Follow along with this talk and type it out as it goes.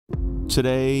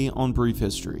Today on Brief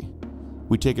History,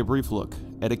 we take a brief look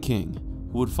at a king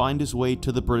who would find his way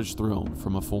to the British throne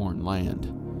from a foreign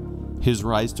land. His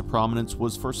rise to prominence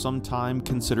was for some time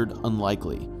considered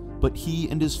unlikely, but he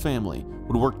and his family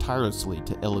would work tirelessly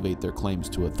to elevate their claims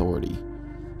to authority.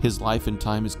 His life and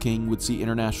time as king would see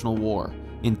international war,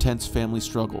 intense family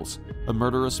struggles, a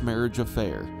murderous marriage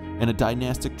affair, and a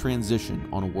dynastic transition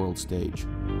on a world stage.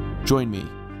 Join me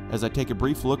as I take a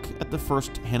brief look at the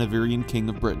first Hanoverian king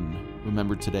of Britain,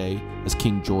 remembered today as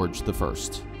King George I.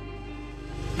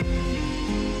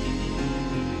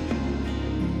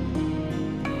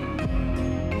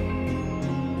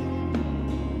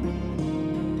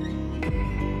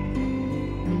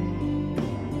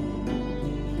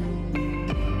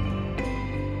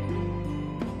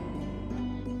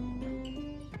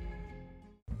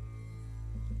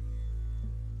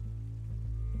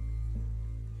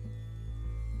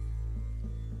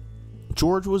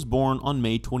 George was born on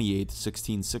May 28,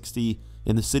 1660,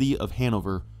 in the city of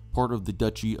Hanover, part of the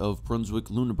Duchy of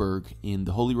Brunswick-Lüneburg in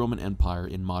the Holy Roman Empire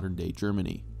in modern-day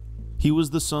Germany. He was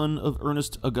the son of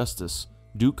Ernest Augustus,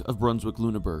 Duke of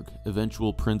Brunswick-Lüneburg,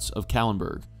 eventual Prince of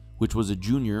Callenberg, which was a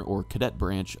junior or cadet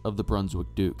branch of the Brunswick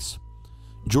Dukes.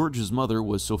 George's mother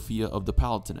was Sophia of the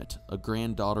Palatinate, a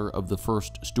granddaughter of the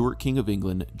first Stuart King of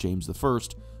England, James I,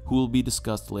 who will be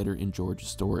discussed later in George's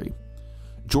story.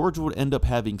 George would end up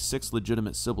having 6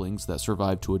 legitimate siblings that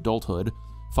survived to adulthood,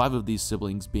 5 of these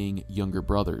siblings being younger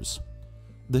brothers.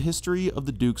 The history of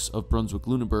the Dukes of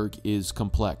Brunswick-Lüneburg is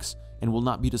complex and will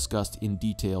not be discussed in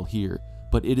detail here,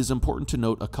 but it is important to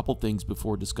note a couple things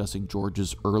before discussing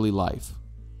George's early life.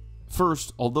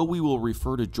 First, although we will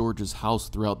refer to George's house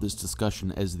throughout this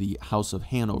discussion as the House of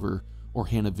Hanover or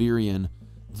Hanoverian,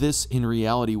 this in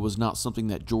reality was not something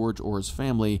that George or his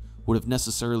family would have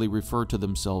necessarily referred to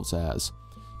themselves as.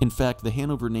 In fact, the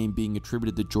Hanover name being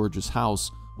attributed to George's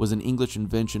house was an English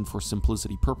invention for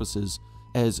simplicity purposes,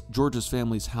 as George's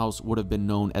family's house would have been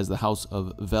known as the House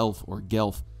of Welf or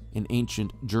Gelf, an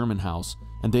ancient German house,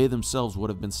 and they themselves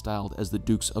would have been styled as the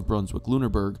Dukes of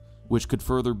Brunswick-Lüneburg, which could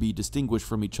further be distinguished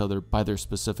from each other by their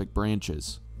specific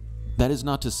branches. That is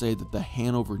not to say that the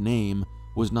Hanover name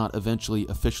was not eventually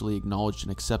officially acknowledged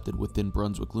and accepted within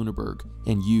Brunswick-Lüneburg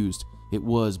and used. It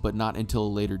was, but not until a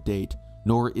later date.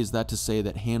 Nor is that to say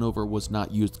that Hanover was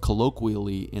not used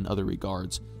colloquially in other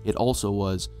regards. It also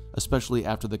was, especially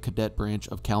after the cadet branch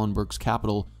of Callenberg's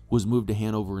capital was moved to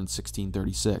Hanover in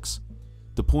 1636.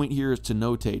 The point here is to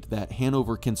notate that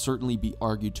Hanover can certainly be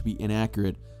argued to be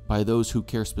inaccurate by those who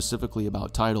care specifically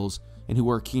about titles and who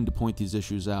are keen to point these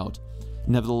issues out.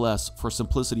 Nevertheless, for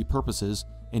simplicity purposes,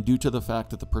 and due to the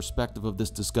fact that the perspective of this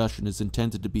discussion is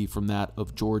intended to be from that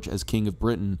of George as King of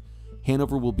Britain,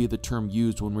 Hanover will be the term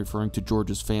used when referring to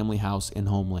George's family house and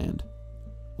homeland.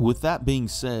 With that being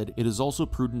said, it is also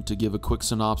prudent to give a quick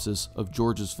synopsis of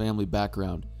George's family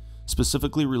background,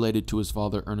 specifically related to his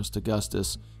father Ernest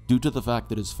Augustus, due to the fact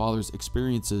that his father's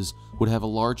experiences would have a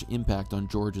large impact on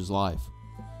George's life.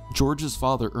 George's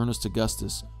father, Ernest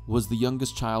Augustus, was the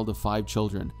youngest child of 5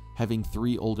 children, having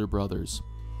 3 older brothers.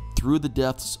 Through the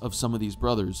deaths of some of these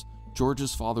brothers,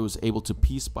 George's father was able to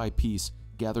piece by piece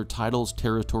gather titles,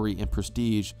 territory, and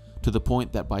prestige to the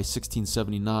point that by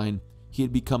 1679 he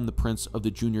had become the prince of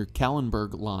the junior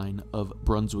Callenberg line of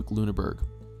Brunswick-Lüneburg.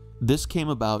 This came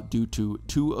about due to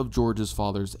 2 of George's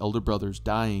father's elder brothers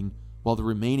dying, while the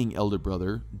remaining elder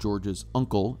brother, George's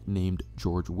uncle, named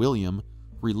George William,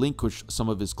 relinquished some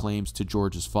of his claims to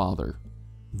George's father.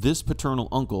 This paternal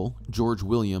uncle, George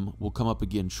William, will come up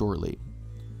again shortly.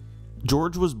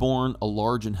 George was born a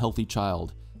large and healthy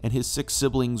child, and his 6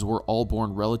 siblings were all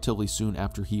born relatively soon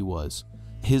after he was.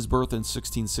 His birth in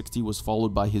 1660 was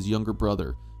followed by his younger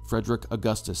brother, Frederick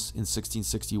Augustus, in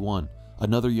 1661,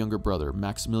 another younger brother,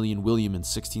 Maximilian William, in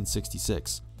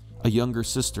 1666, a younger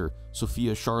sister,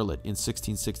 Sophia Charlotte, in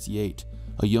 1668,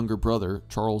 a younger brother,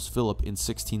 Charles Philip, in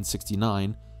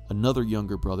 1669, another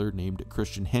younger brother named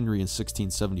Christian Henry in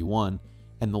 1671,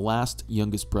 and the last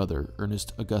youngest brother,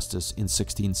 Ernest Augustus, in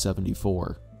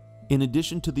 1674. In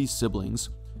addition to these siblings,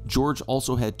 George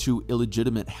also had 2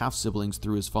 illegitimate half-siblings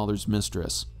through his father's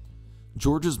mistress.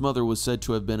 George's mother was said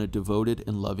to have been a devoted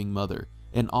and loving mother,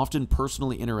 and often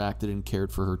personally interacted and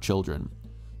cared for her children.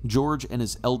 George and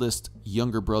his eldest,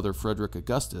 younger brother Frederick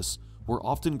Augustus were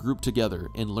often grouped together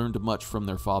and learned much from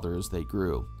their father as they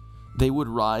grew. They would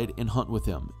ride and hunt with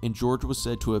him, and George was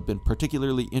said to have been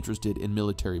particularly interested in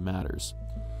military matters.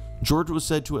 George was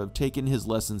said to have taken his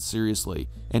lessons seriously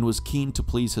and was keen to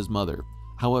please his mother.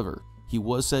 However, he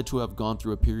was said to have gone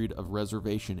through a period of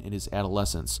reservation in his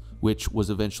adolescence, which was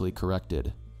eventually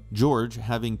corrected. George,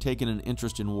 having taken an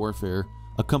interest in warfare,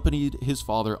 accompanied his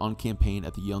father on campaign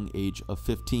at the young age of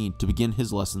 15 to begin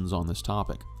his lessons on this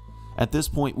topic. At this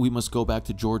point, we must go back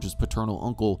to George's paternal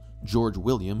uncle, George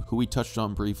William, who we touched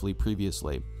on briefly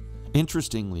previously.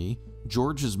 Interestingly,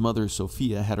 George's mother,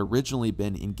 Sophia, had originally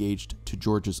been engaged to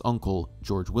George's uncle,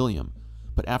 George William,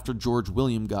 but after George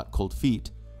William got cold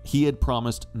feet, he had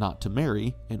promised not to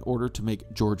marry in order to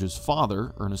make George's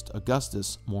father, Ernest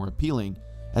Augustus, more appealing,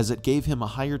 as it gave him a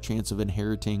higher chance of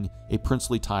inheriting a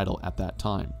princely title at that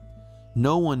time.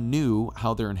 No one knew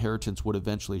how their inheritance would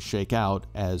eventually shake out,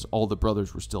 as all the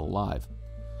brothers were still alive.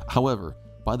 However,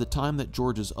 by the time that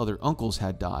George's other uncles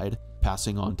had died,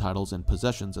 passing on titles and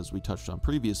possessions as we touched on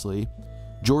previously,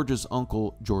 George's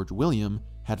uncle, George William,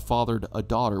 had fathered a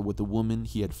daughter with the woman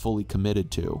he had fully committed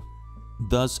to.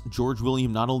 Thus, George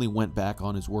William not only went back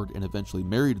on his word and eventually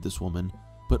married this woman,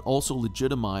 but also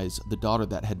legitimized the daughter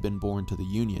that had been born to the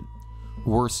union.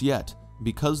 Worse yet,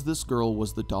 because this girl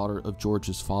was the daughter of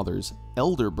George's father's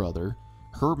elder brother,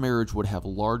 her marriage would have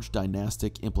large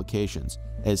dynastic implications,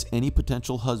 as any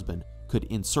potential husband could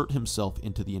insert himself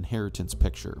into the inheritance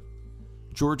picture.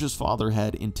 George's father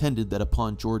had intended that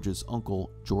upon George's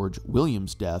uncle George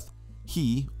William's death,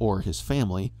 he, or his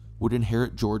family, would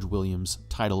inherit George William's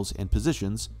titles and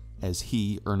positions, as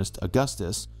he, Ernest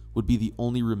Augustus, would be the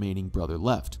only remaining brother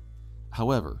left.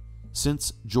 However,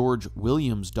 since George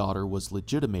William's daughter was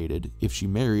legitimated, if she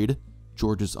married,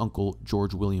 George's uncle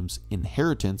George William's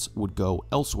inheritance would go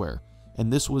elsewhere,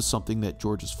 and this was something that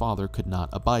George's father could not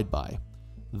abide by.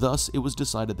 Thus, it was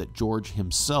decided that George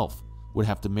himself would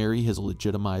have to marry his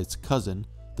legitimized cousin,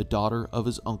 the daughter of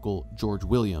his uncle George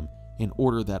William, in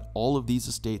order that all of these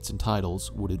estates and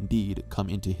titles would indeed come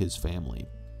into his family.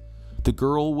 The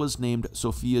girl was named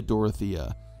Sophia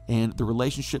Dorothea, and the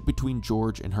relationship between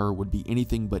George and her would be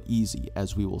anything but easy,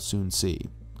 as we will soon see.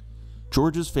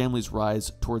 George's family's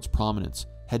rise towards prominence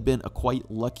had been a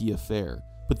quite lucky affair,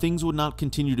 but things would not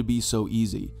continue to be so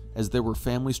easy, as there were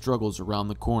family struggles around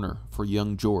the corner for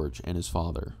young George and his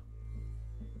father.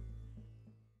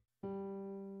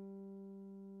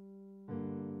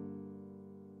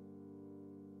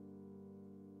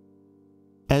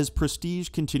 As prestige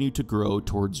continued to grow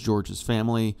towards George's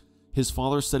family, his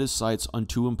father set his sights on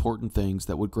two important things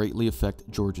that would greatly affect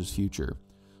George's future.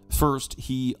 First,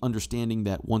 he, understanding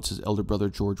that once his elder brother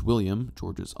George William,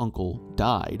 George's uncle,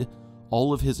 died,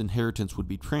 all of his inheritance would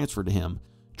be transferred to him.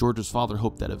 George's father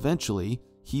hoped that eventually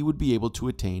he would be able to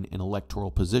attain an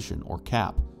electoral position, or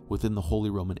cap, within the Holy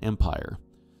Roman Empire.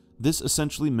 This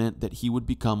essentially meant that he would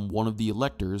become one of the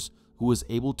electors who was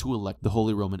able to elect the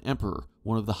Holy Roman Emperor,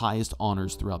 one of the highest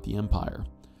honors throughout the empire.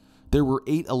 There were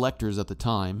 8 electors at the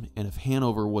time, and if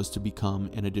Hanover was to become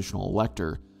an additional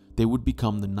elector, they would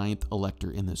become the 9th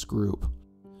elector in this group.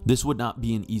 This would not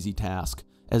be an easy task,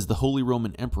 as the Holy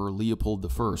Roman Emperor Leopold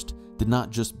I did not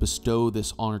just bestow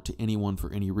this honor to anyone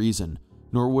for any reason,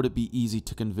 nor would it be easy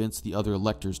to convince the other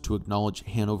electors to acknowledge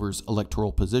Hanover's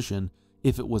electoral position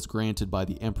if it was granted by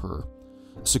the emperor.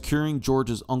 Securing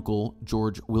George's uncle,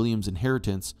 George William's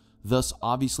inheritance, thus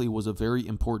obviously was a very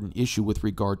important issue with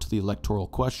regard to the electoral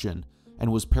question,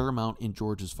 and was paramount in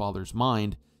George's father's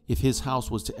mind if his house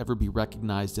was to ever be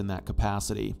recognized in that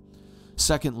capacity.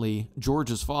 Secondly,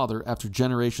 George's father, after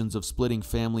generations of splitting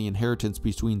family inheritance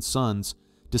between sons,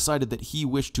 decided that he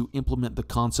wished to implement the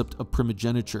concept of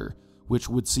primogeniture, which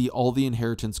would see all the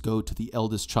inheritance go to the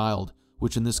eldest child,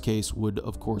 which in this case would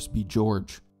of course be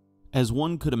George. As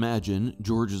one could imagine,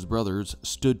 George's brothers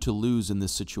stood to lose in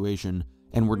this situation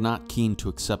and were not keen to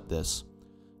accept this.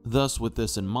 Thus, with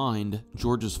this in mind,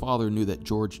 George's father knew that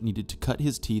George needed to cut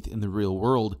his teeth in the real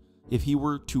world if he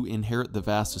were to inherit the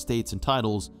vast estates and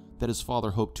titles that his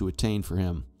father hoped to attain for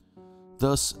him.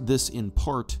 Thus, this in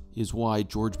part is why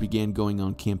George began going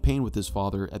on campaign with his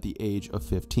father at the age of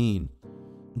 15.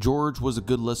 George was a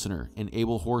good listener, an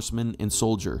able horseman and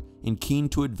soldier, and keen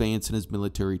to advance in his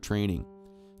military training.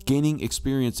 Gaining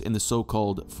experience in the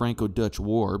so-called Franco-Dutch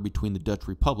War between the Dutch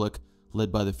Republic,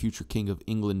 led by the future King of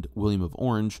England William of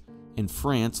Orange, and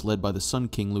France, led by the Sun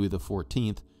King Louis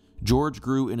XIV, George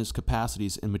grew in his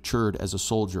capacities and matured as a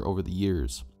soldier over the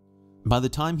years. By the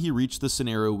time he reached the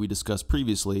scenario we discussed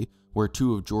previously, where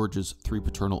 2 of George's 3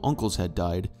 paternal uncles had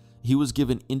died, he was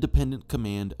given independent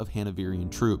command of Hanoverian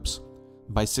troops.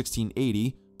 By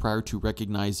 1680, prior to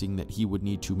recognizing that he would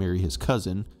need to marry his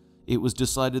cousin, it was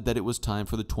decided that it was time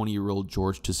for the 20-year-old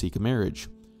George to seek a marriage.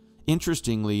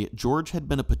 Interestingly, George had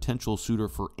been a potential suitor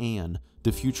for Anne,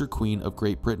 the future Queen of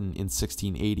Great Britain, in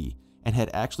 1680, and had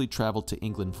actually traveled to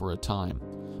England for a time.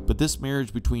 But this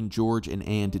marriage between George and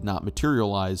Anne did not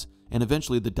materialize, and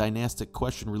eventually the dynastic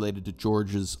question related to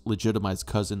George's legitimized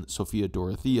cousin Sophia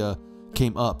Dorothea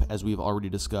came up, as we've already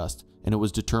discussed, and it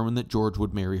was determined that George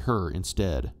would marry her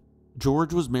instead.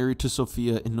 George was married to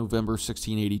Sophia in November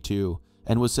 1682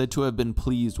 and was said to have been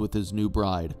pleased with his new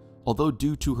bride, although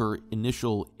due to her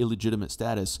initial illegitimate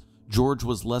status, George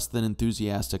was less than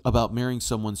enthusiastic about marrying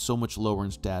someone so much lower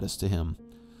in status to him.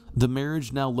 The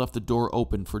marriage now left the door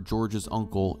open for George's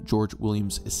uncle, George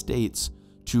William's estates,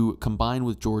 to combine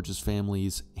with George's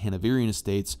family's Hanoverian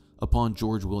estates upon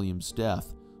George William's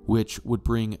death, which would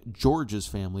bring George's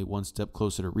family one step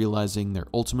closer to realizing their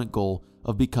ultimate goal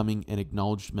of becoming an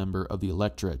acknowledged member of the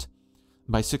electorate.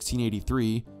 By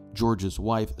 1683, George's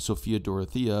wife, Sophia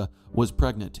Dorothea, was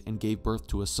pregnant and gave birth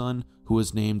to a son who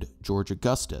was named George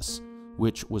Augustus,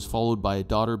 which was followed by a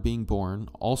daughter being born,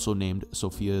 also named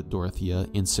Sophia Dorothea,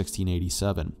 in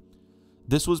 1687.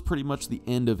 This was pretty much the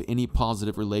end of any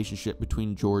positive relationship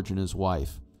between George and his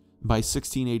wife. By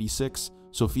 1686,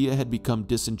 Sophia had become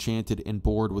disenchanted and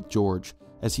bored with George,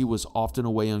 as he was often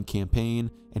away on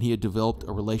campaign, and he had developed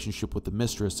a relationship with a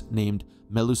mistress named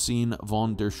Melusine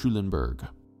von der Schulenburg.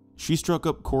 She struck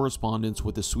up correspondence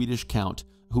with a Swedish count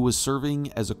who was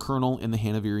serving as a colonel in the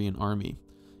Hanoverian army.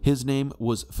 His name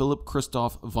was Philip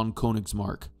Christoph von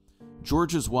Königsmarck.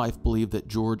 George's wife believed that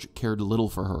George cared little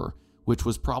for her, which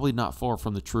was probably not far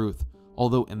from the truth,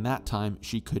 although in that time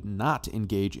she could not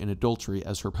engage in adultery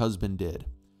as her husband did.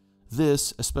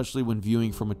 This, especially when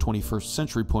viewing from a 21st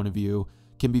century point of view,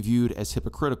 can be viewed as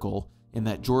hypocritical in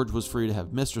that George was free to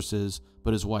have mistresses,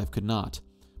 but his wife could not.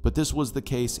 But this was the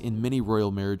case in many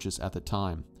royal marriages at the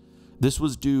time. This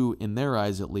was due, in their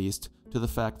eyes at least, to the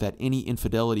fact that any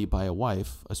infidelity by a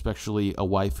wife, especially a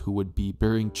wife who would be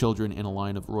bearing children in a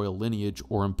line of royal lineage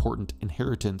or important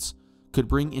inheritance, could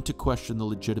bring into question the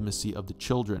legitimacy of the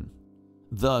children.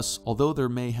 Thus, although there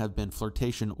may have been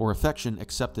flirtation or affection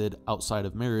accepted outside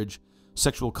of marriage,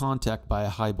 sexual contact by a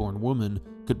high-born woman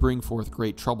could bring forth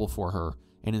great trouble for her,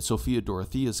 and in Sophia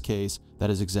Dorothea's case, that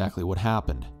is exactly what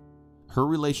happened. Her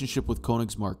relationship with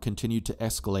Königsmarck continued to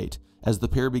escalate as the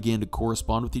pair began to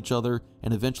correspond with each other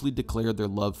and eventually declared their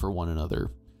love for one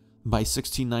another. By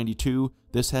 1692,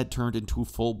 this had turned into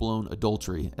full-blown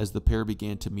adultery as the pair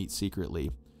began to meet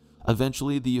secretly.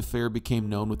 Eventually, the affair became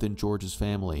known within George's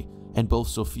family, and both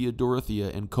Sophia Dorothea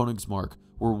and Königsmarck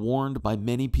were warned by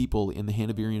many people in the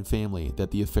Hanoverian family that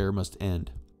the affair must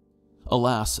end.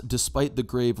 Alas, despite the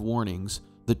grave warnings,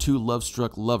 the two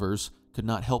love-struck lovers could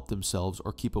not help themselves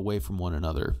or keep away from one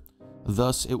another.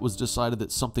 Thus, it was decided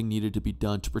that something needed to be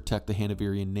done to protect the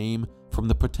Hanoverian name from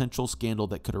the potential scandal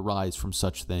that could arise from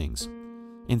such things.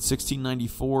 In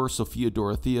 1694, Sophia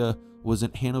Dorothea was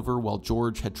in Hanover while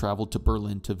George had traveled to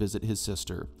Berlin to visit his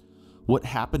sister. What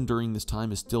happened during this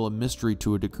time is still a mystery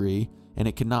to a degree, and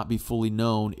it cannot be fully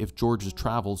known if George's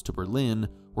travels to Berlin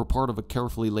were part of a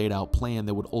carefully laid out plan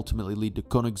that would ultimately lead to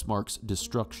Königsmarck's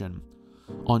destruction.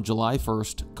 On July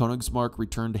 1st, Königsmarck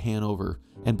returned to Hanover,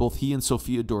 and both he and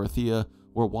Sophia Dorothea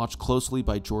were watched closely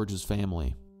by George's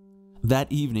family.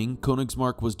 That evening,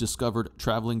 Königsmarck was discovered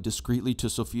traveling discreetly to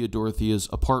Sophia Dorothea's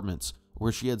apartments,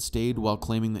 where she had stayed while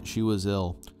claiming that she was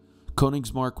ill.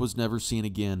 Königsmarck was never seen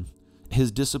again.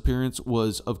 His disappearance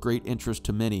was of great interest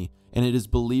to many, and it is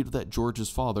believed that George's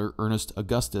father, Ernest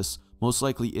Augustus, most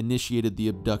likely initiated the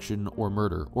abduction or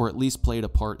murder, or at least played a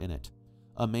part in it.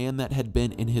 A man that had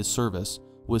been in his service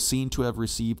was seen to have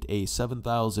received a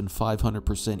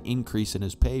 7,500% increase in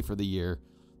his pay for the year,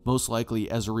 most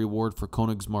likely as a reward for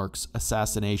Königsmarck's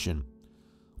assassination.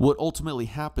 What ultimately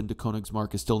happened to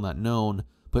Königsmarck is still not known,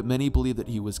 but many believe that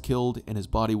he was killed and his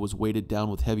body was weighted down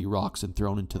with heavy rocks and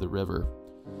thrown into the river.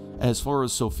 As far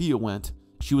as Sophia went,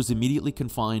 she was immediately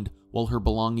confined while her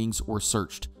belongings were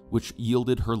searched, which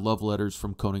yielded her love letters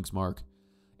from Königsmarck.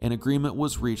 An agreement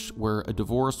was reached where a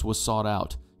divorce was sought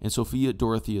out, and Sophia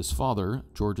Dorothea's father,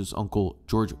 George's uncle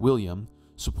George William,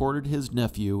 supported his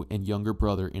nephew and younger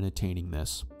brother in attaining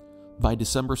this. By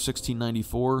December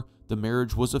 1694, the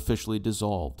marriage was officially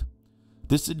dissolved.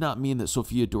 This did not mean that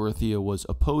Sophia Dorothea was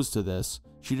opposed to this.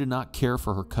 She did not care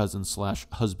for her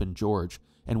cousin/husband George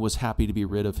and was happy to be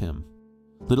rid of him.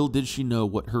 Little did she know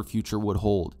what her future would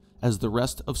hold, as the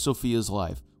rest of Sophia's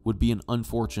life would be an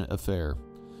unfortunate affair.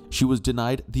 She was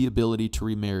denied the ability to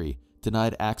remarry,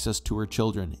 denied access to her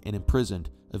children, and imprisoned,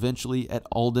 eventually at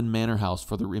Alden Manor House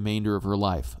for the remainder of her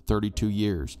life, 32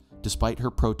 years, despite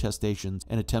her protestations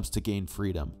and attempts to gain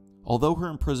freedom. Although her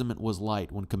imprisonment was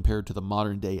light when compared to the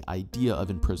modern-day idea of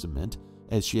imprisonment,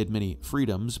 as she had many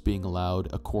freedoms, being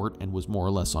allowed a court and was more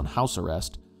or less on house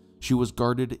arrest, she was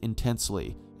guarded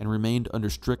intensely and remained under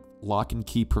strict lock and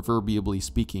key proverbially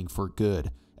speaking for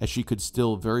good, as she could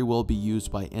still very well be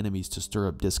used by enemies to stir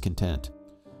up discontent.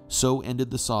 So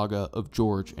ended the saga of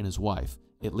George and his wife,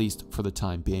 at least for the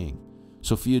time being.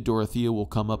 Sophia Dorothea will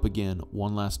come up again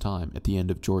one last time at the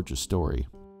end of George's story.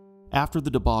 After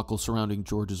the debacle surrounding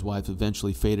George's wife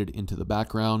eventually faded into the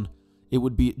background, it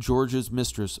would be George's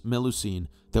mistress, Melusine,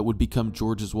 that would become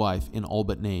George's wife in all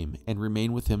but name and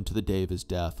remain with him to the day of his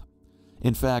death.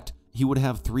 In fact, he would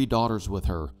have 3 daughters with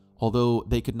her, although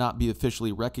they could not be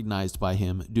officially recognized by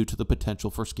him due to the potential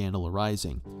for scandal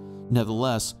arising.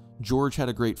 Nevertheless, George had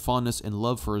a great fondness and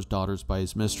love for his daughters by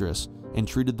his mistress, and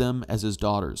treated them as his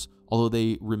daughters, although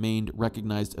they remained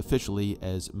recognized officially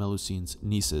as Melusine's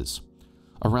nieces.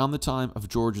 Around the time of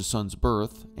George's son's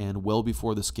birth, and well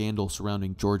before the scandal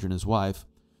surrounding George and his wife,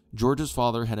 George's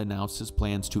father had announced his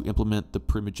plans to implement the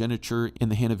primogeniture in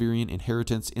the Hanoverian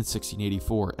inheritance in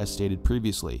 1684, as stated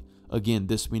previously. Again,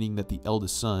 this meaning that the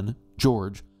eldest son,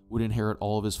 George, would inherit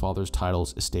all of his father's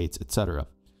titles, estates, etc.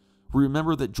 We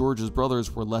remember that George's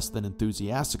brothers were less than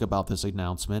enthusiastic about this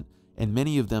announcement, and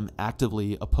many of them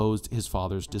actively opposed his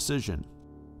father's decision.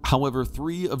 However,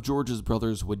 3 of George's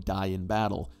brothers would die in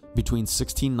battle between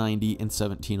 1690 and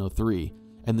 1703,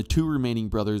 and the 2 remaining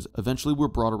brothers eventually were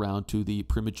brought around to the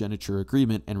primogeniture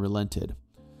agreement and relented.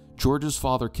 George's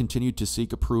father continued to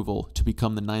seek approval to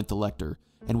become the 9th elector,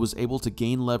 and was able to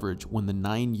gain leverage when the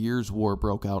 9 Years' War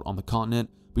broke out on the continent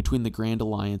between the Grand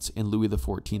Alliance and Louis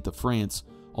XIV of France,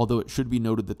 although it should be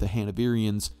noted that the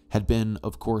Hanoverians had been,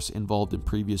 of course, involved in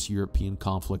previous European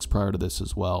conflicts prior to this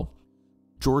as well.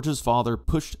 George's father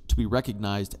pushed to be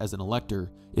recognized as an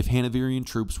elector if Hanoverian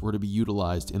troops were to be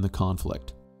utilized in the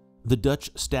conflict. The Dutch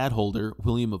stadtholder,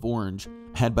 William of Orange,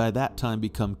 had by that time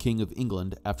become King of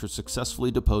England after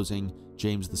successfully deposing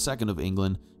James II of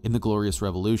England in the Glorious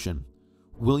Revolution.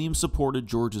 William supported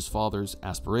George's father's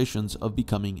aspirations of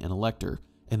becoming an elector,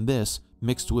 and this,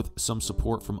 mixed with some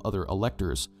support from other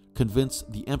electors,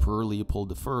 convinced the Emperor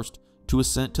Leopold I to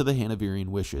assent to the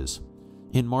Hanoverian wishes.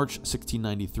 In March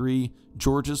 1693,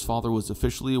 George's father was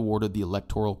officially awarded the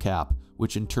electoral cap,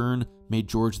 which in turn made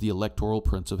George the electoral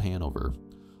Prince of Hanover.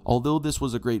 Although this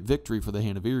was a great victory for the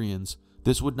Hanoverians,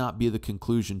 this would not be the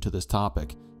conclusion to this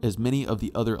topic, as many of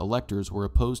the other electors were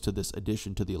opposed to this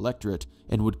addition to the electorate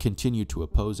and would continue to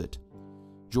oppose it.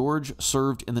 George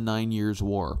served in the 9 Years'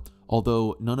 War,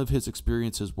 although none of his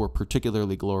experiences were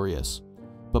particularly glorious.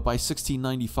 But by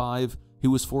 1695, he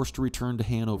was forced to return to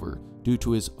Hanover due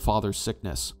to his father's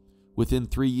sickness. Within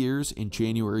 3 years, in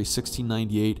January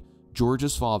 1698,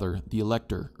 George's father, the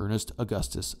elector Ernest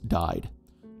Augustus, died.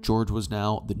 George was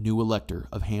now the new elector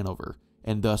of Hanover,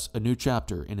 and thus a new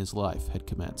chapter in his life had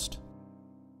commenced.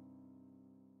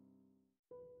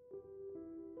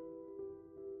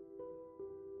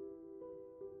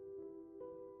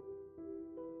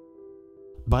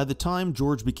 By the time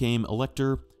George became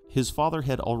elector, his father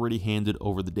had already handed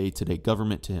over the day-to-day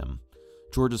government to him.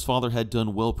 George's father had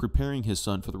done well preparing his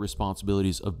son for the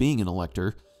responsibilities of being an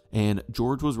elector, and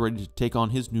George was ready to take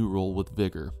on his new role with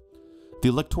vigor. The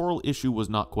electoral issue was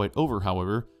not quite over,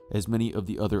 however, as many of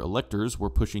the other electors were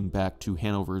pushing back to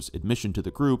Hanover's admission to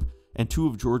the group, and 2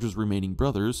 of George's remaining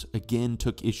brothers again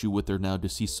took issue with their now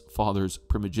deceased father's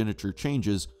primogeniture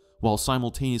changes while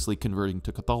simultaneously converting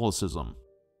to Catholicism.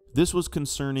 This was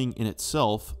concerning in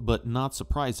itself, but not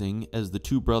surprising, as the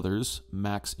 2 brothers,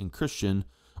 Max and Christian,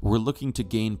 were looking to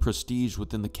gain prestige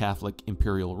within the Catholic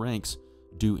imperial ranks,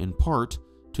 due in part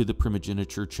to the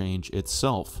primogeniture change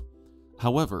itself.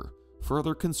 However,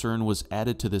 further concern was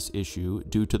added to this issue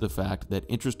due to the fact that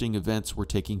interesting events were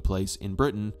taking place in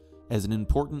Britain, as an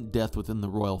important death within the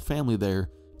royal family there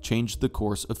changed the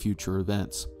course of future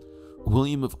events.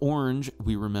 William of Orange,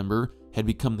 we remember, had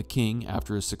become the king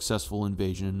after a successful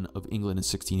invasion of England in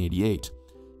 1688.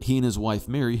 He and his wife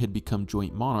Mary had become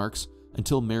joint monarchs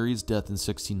until Mary's death in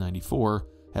 1694,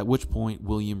 at which point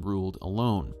William ruled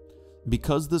alone.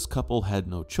 Because this couple had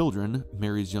no children,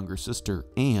 Mary's younger sister,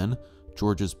 Anne,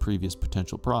 George's previous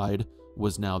potential bride,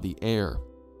 was now the heir.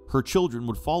 Her children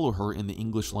would follow her in the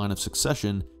English line of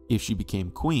succession if she became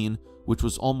queen, which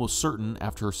was almost certain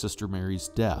after her sister Mary's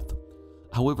death.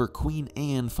 However, Queen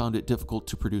Anne found it difficult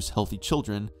to produce healthy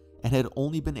children and had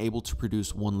only been able to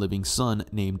produce one living son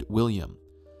named William.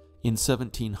 In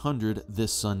 1700,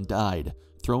 this son died,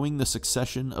 throwing the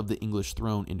succession of the English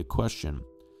throne into question.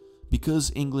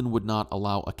 Because England would not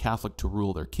allow a Catholic to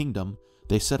rule their kingdom,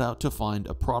 they set out to find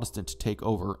a Protestant to take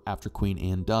over after Queen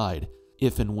Anne died,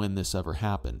 if and when this ever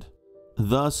happened.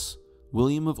 Thus,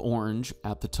 William of Orange,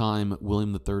 at the time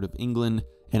William III of England,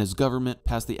 and his government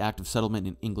passed the Act of Settlement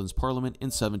in England's Parliament in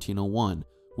 1701,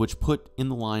 which put in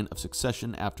the line of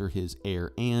succession after his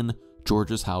heir Anne,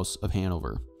 George's House of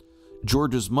Hanover.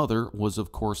 George's mother was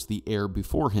of course the heir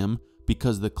before him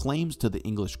because the claims to the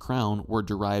English crown were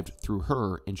derived through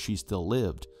her and she still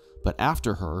lived, but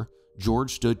after her,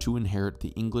 George stood to inherit the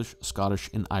English, Scottish,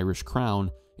 and Irish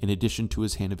crown in addition to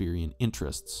his Hanoverian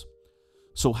interests.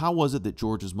 So how was it that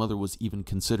George's mother was even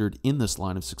considered in this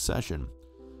line of succession?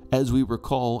 As we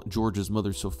recall, George's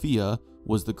mother Sophia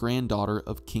was the granddaughter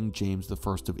of King James I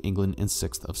of England and VI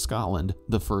of Scotland,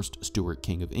 the first Stuart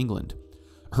King of England.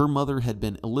 Her mother had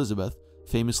been Elizabeth,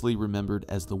 famously remembered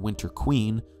as the Winter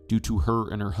Queen due to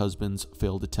her and her husband's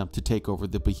failed attempt to take over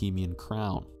the Bohemian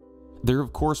crown. There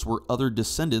of course were other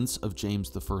descendants of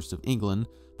James I of England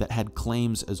that had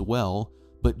claims as well,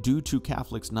 but due to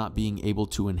Catholics not being able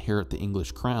to inherit the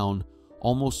English crown,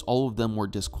 almost all of them were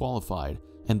disqualified,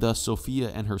 and thus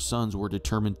Sophia and her sons were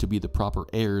determined to be the proper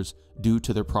heirs due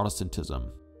to their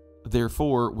Protestantism.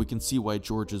 Therefore, we can see why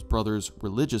George's brothers'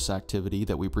 religious activity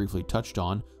that we briefly touched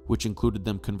on, which included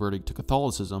them converting to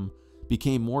Catholicism,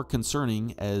 became more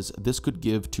concerning, as this could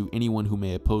give to anyone who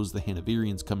may oppose the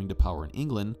Hanoverians coming to power in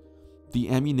England the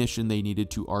ammunition they needed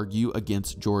to argue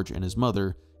against George and his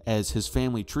mother, as his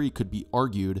family tree could be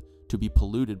argued to be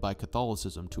polluted by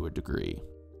Catholicism to a degree.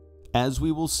 As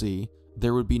we will see,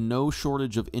 there would be no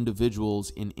shortage of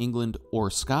individuals in England or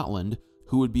Scotland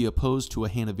who would be opposed to a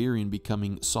Hanoverian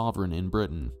becoming sovereign in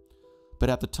Britain. But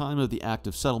at the time of the Act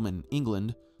of Settlement in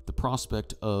England, the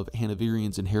prospect of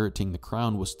Hanoverians inheriting the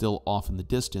crown was still off in the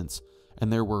distance,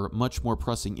 and there were much more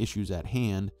pressing issues at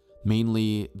hand,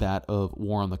 mainly that of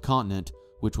war on the continent,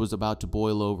 which was about to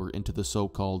boil over into the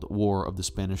so-called War of the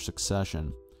Spanish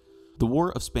Succession. The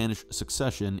War of Spanish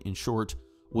Succession, in short,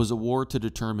 was a war to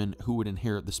determine who would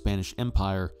inherit the Spanish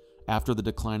Empire after the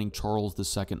declining Charles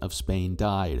II of Spain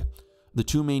died. The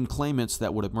two main claimants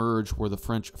that would emerge were the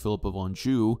French Philip of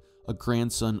Anjou, a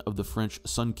grandson of the French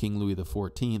Sun King Louis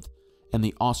XIV, and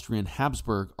the Austrian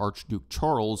Habsburg Archduke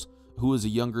Charles, who was a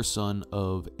younger son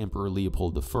of Emperor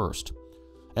Leopold I.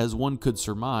 As one could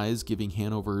surmise, given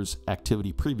Hanover's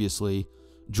activity previously,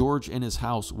 George and his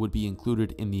house would be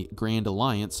included in the Grand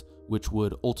Alliance, which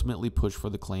would ultimately push for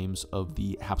the claims of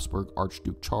the Habsburg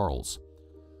Archduke Charles.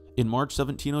 In March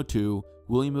 1702,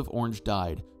 William of Orange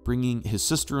died, bringing his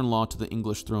sister-in-law to the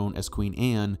English throne as Queen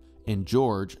Anne, and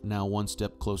George now one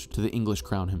step closer to the English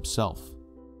crown himself.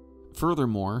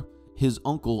 Furthermore, his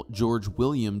uncle George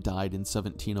William died in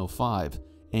 1705,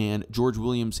 and George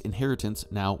William's inheritance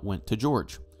now went to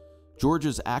George.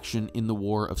 George's action in the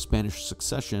War of Spanish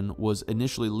Succession was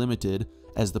initially limited,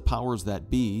 as the powers that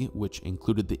be, which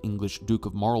included the English Duke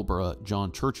of Marlborough,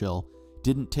 John Churchill,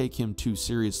 didn't take him too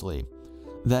seriously.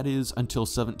 That is, until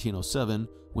 1707,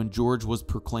 when George was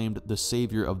proclaimed the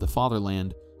savior of the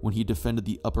fatherland when he defended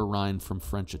the Upper Rhine from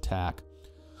French attack.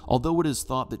 Although it is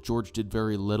thought that George did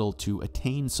very little to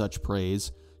attain such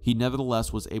praise, he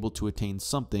nevertheless was able to attain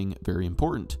something very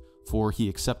important, for he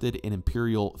accepted an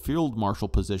imperial field marshal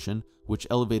position which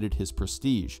elevated his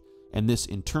prestige, and this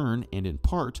in turn, and in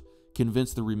part,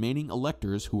 convinced the remaining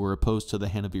electors who were opposed to the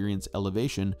Hanoverians'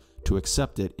 elevation to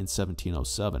accept it in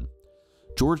 1707.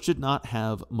 George did not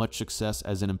have much success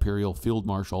as an imperial field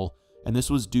marshal, and this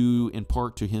was due in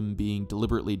part to him being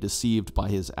deliberately deceived by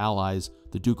his allies,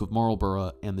 the Duke of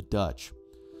Marlborough and the Dutch.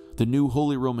 The new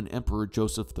Holy Roman Emperor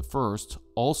Joseph I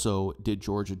also did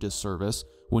George a disservice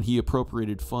when he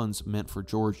appropriated funds meant for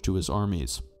George to his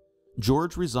armies.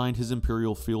 George resigned his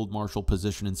imperial field marshal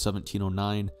position in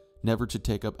 1709, never to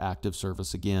take up active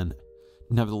service again.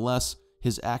 Nevertheless,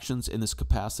 his actions in this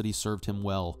capacity served him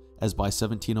well, as by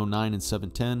 1709 and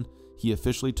 1710, he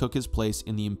officially took his place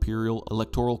in the Imperial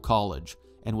Electoral College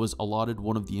and was allotted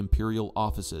one of the imperial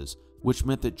offices, which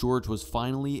meant that George was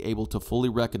finally able to fully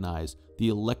recognize the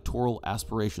electoral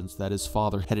aspirations that his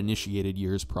father had initiated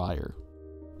years prior.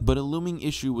 But a looming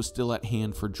issue was still at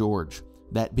hand for George,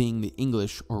 that being the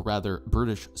English, or rather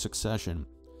British, succession.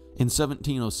 In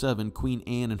 1707, Queen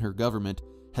Anne and her government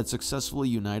had successfully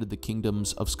united the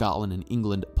kingdoms of Scotland and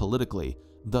England politically,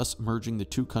 thus merging the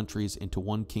two countries into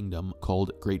one kingdom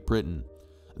called Great Britain.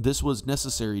 This was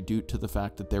necessary due to the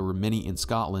fact that there were many in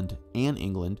Scotland and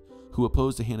England who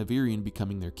opposed a Hanoverian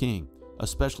becoming their king,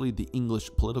 especially the English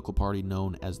political party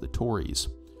known as the Tories.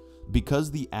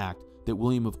 Because the act that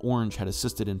William of Orange had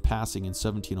assisted in passing in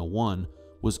 1701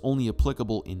 was only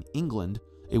applicable in England,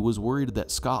 it was worried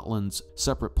that Scotland's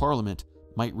separate parliament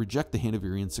might reject the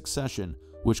Hanoverian succession,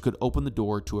 which could open the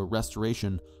door to a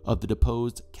restoration of the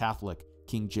deposed Catholic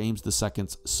King James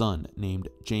II's son, named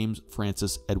James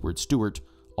Francis Edward Stuart,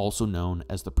 also known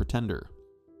as the Pretender.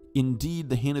 Indeed,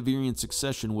 the Hanoverian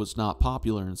succession was not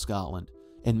popular in Scotland,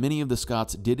 and many of the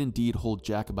Scots did indeed hold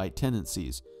Jacobite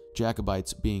tendencies,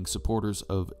 Jacobites being supporters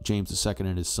of James II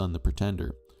and his son, the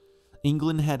Pretender.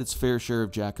 England had its fair share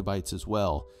of Jacobites as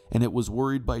well, and it was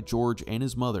worried by George and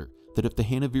his mother that if the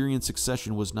Hanoverian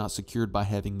succession was not secured by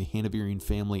having the Hanoverian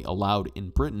family allowed in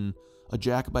Britain, a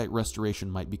Jacobite restoration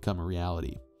might become a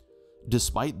reality.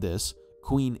 Despite this,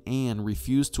 Queen Anne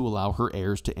refused to allow her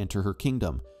heirs to enter her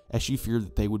kingdom, as she feared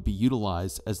that they would be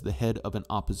utilized as the head of an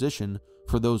opposition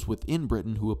for those within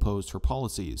Britain who opposed her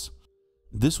policies.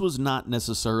 This was not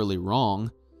necessarily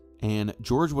wrong, and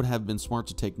George would have been smart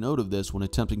to take note of this when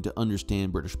attempting to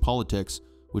understand British politics,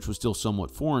 which was still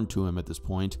somewhat foreign to him at this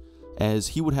point, as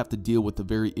he would have to deal with the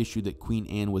very issue that Queen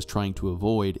Anne was trying to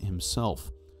avoid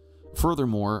himself.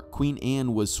 Furthermore, Queen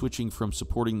Anne was switching from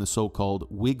supporting the so-called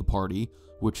Whig Party,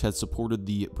 which had supported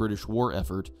the British war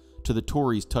effort, to the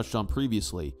Tories touched on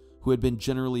previously, who had been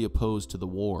generally opposed to the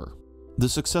war. The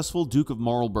successful Duke of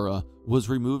Marlborough was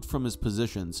removed from his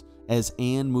positions as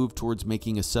Anne moved towards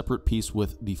making a separate peace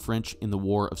with the French in the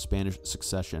War of Spanish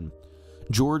Succession.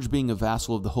 George, being a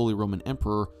vassal of the Holy Roman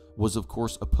Emperor, was of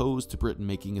course opposed to Britain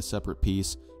making a separate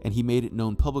peace, and he made it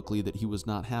known publicly that he was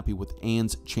not happy with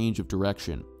Anne's change of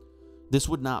direction. This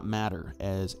would not matter,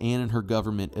 as Anne and her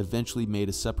government eventually made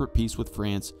a separate peace with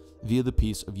France via the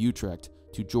Peace of Utrecht,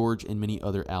 to George and many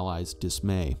other allies'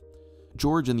 dismay.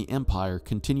 George and the Empire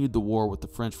continued the war with the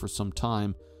French for some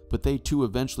time, but they too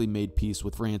eventually made peace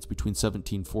with France between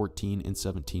 1714 and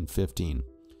 1715.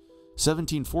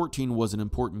 1714 was an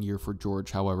important year for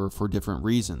George, however, for different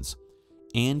reasons.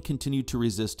 Anne continued to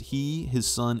resist he, his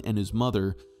son, and his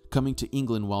mother coming to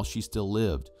England while she still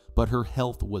lived, but her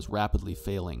health was rapidly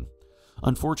failing.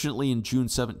 Unfortunately, in June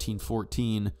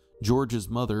 1714, George's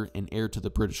mother, and heir to the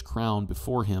British crown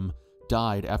before him,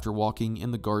 died after walking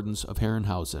in the gardens of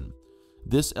Herrenhausen.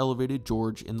 This elevated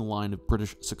George in the line of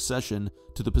British succession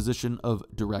to the position of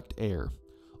direct heir.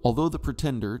 Although the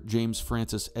Pretender, James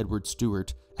Francis Edward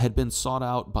Stuart, had been sought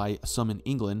out by some in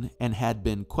England and had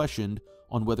been questioned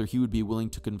on whether he would be willing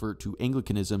to convert to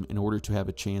Anglicanism in order to have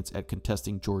a chance at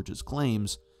contesting George's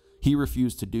claims, he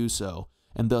refused to do so,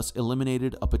 and thus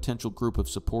eliminated a potential group of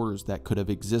supporters that could have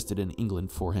existed in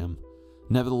England for him.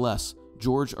 Nevertheless,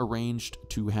 George arranged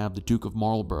to have the Duke of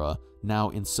Marlborough, now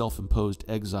in self-imposed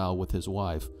exile with his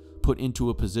wife, put into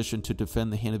a position to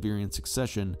defend the Hanoverian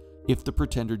succession if the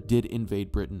Pretender did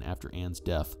invade Britain after Anne's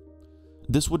death.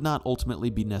 This would not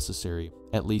ultimately be necessary,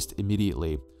 at least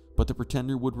immediately, but the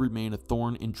Pretender would remain a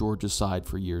thorn in George's side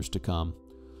for years to come.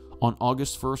 On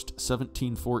August 1st,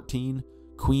 1714,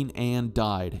 Queen Anne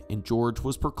died, and George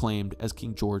was proclaimed as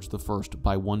King George I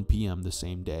by 1 p.m. the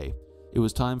same day. It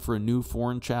was time for a new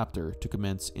foreign chapter to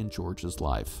commence in George's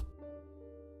life.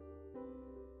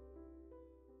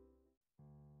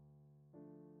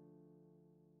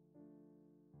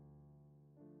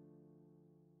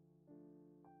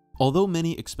 Although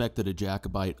many expected a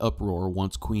Jacobite uproar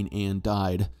once Queen Anne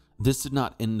died, this did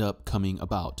not end up coming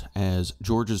about, as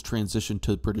George's transition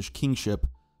to British kingship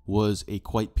was a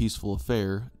quite peaceful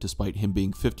affair, despite him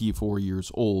being 54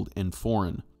 years old and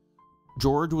foreign.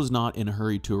 George was not in a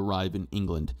hurry to arrive in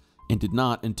England, and did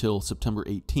not until September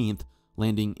 18th,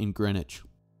 landing in Greenwich.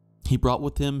 He brought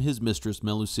with him his mistress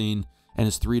Melusine and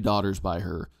his 3 daughters by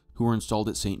her, who were installed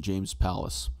at St. James's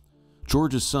Palace.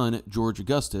 George's son, George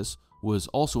Augustus, was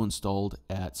also installed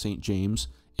at St. James,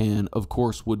 and of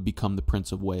course would become the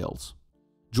Prince of Wales.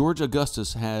 George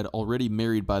Augustus had already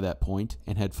married by that point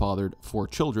and had fathered 4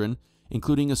 children,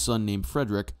 including a son named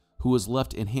Frederick, who was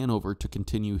left in Hanover to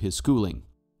continue his schooling.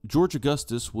 George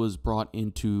Augustus was brought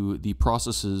into the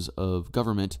processes of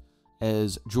government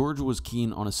as George was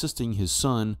keen on assisting his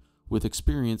son with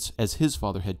experience as his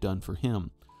father had done for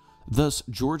him. Thus,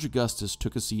 George Augustus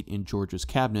took a seat in George's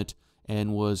cabinet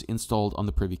and was installed on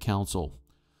the Privy Council.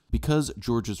 Because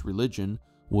George's religion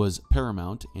was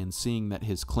paramount, and seeing that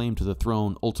his claim to the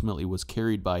throne ultimately was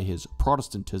carried by his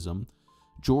Protestantism,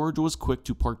 George was quick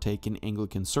to partake in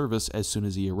Anglican service as soon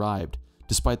as he arrived,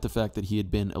 despite the fact that he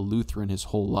had been a Lutheran his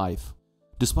whole life.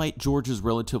 Despite George's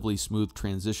relatively smooth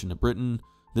transition to Britain,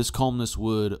 this calmness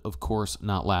would, of course,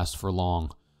 not last for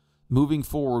long. Moving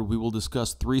forward, we will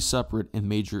discuss 3 separate and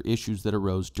major issues that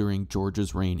arose during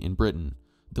George's reign in Britain.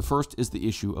 The first is the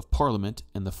issue of Parliament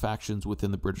and the factions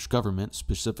within the British government,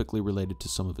 specifically related to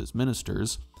some of his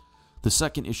ministers. The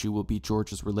second issue will be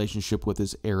George's relationship with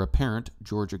his heir apparent,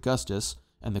 George Augustus,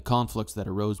 and the conflicts that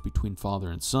arose between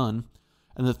father and son.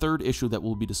 And the third issue that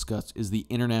will be discussed is the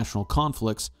international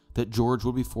conflicts that George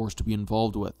would be forced to be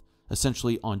involved with,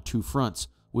 essentially on 2 fronts,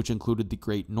 which included the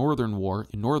Great Northern War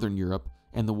in Northern Europe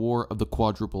and the War of the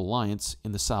Quadruple Alliance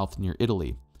in the south near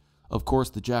Italy. Of course,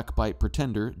 the Jacobite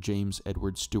Pretender, James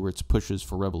Edward Stuart's pushes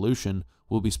for revolution,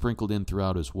 will be sprinkled in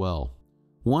throughout as well.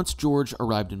 Once George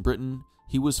arrived in Britain,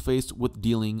 he was faced with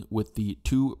dealing with the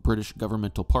two British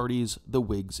governmental parties, the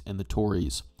Whigs and the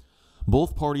Tories.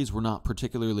 Both parties were not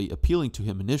particularly appealing to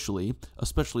him initially,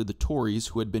 especially the Tories,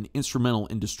 who had been instrumental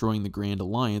in destroying the Grand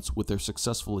Alliance with their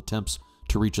successful attempts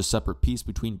to reach a separate peace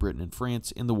between Britain and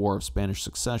France in the War of Spanish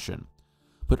Succession.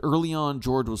 But early on,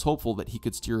 George was hopeful that he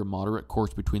could steer a moderate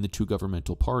course between the two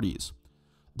governmental parties.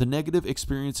 The negative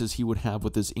experiences he would have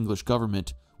with his English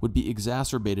government would be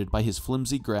exacerbated by his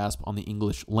flimsy grasp on the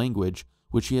English language,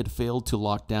 which he had failed to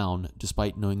lock down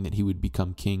despite knowing that he would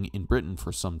become king in Britain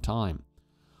for some time.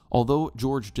 Although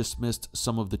George dismissed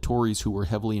some of the Tories who were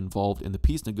heavily involved in the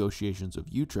peace negotiations of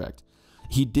Utrecht,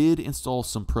 he did install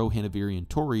some pro-Hanoverian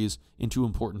Tories into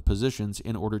important positions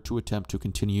in order to attempt to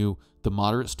continue the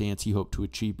moderate stance he hoped to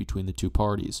achieve between the two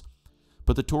parties.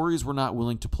 But the Tories were not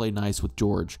willing to play nice with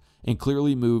George, and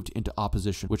clearly moved into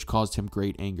opposition, which caused him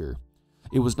great anger.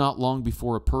 It was not long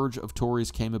before a purge of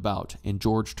Tories came about, and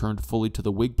George turned fully to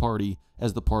the Whig party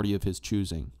as the party of his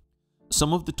choosing.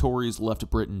 Some of the Tories left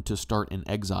Britain to start an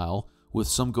exile, with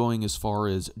some going as far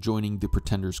as joining the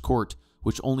Pretender's court,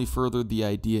 which only furthered the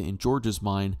idea in George's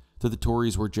mind that the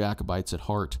Tories were Jacobites at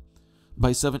heart. By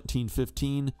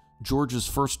 1715, George's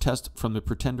first test from the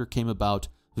Pretender came about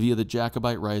via the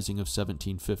Jacobite Rising of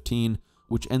 1715,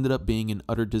 which ended up being an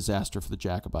utter disaster for the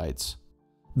Jacobites.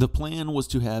 The plan was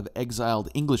to have exiled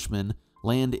Englishmen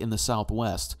land in the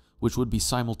southwest, which would be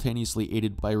simultaneously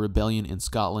aided by a rebellion in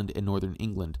Scotland and northern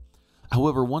England.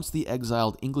 However, once the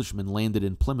exiled Englishmen landed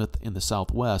in Plymouth in the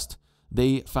southwest,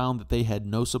 they found that they had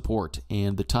no support,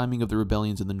 and the timing of the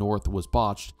rebellions in the north was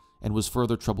botched and was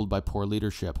further troubled by poor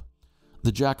leadership.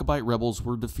 The Jacobite rebels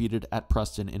were defeated at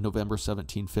Preston in November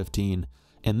 1715,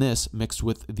 and this, mixed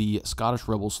with the Scottish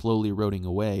rebels slowly eroding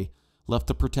away, left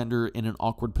the Pretender in an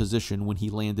awkward position when he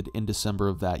landed in December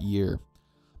of that year.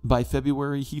 By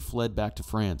February, he fled back to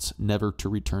France, never to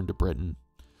return to Britain.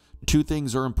 Two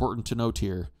things are important to note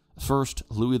here. First,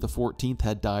 Louis XIV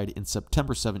had died in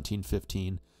September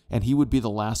 1715, and he would be the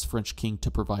last French king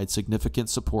to provide significant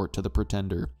support to the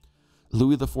Pretender.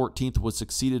 Louis XIV was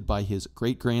succeeded by his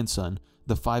great-grandson,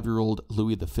 the 5-year-old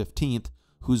Louis XV,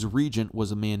 whose regent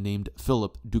was a man named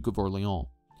Philip, Duke of Orleans.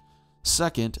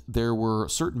 Second, there were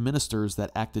certain ministers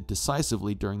that acted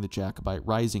decisively during the Jacobite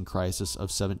Rising crisis of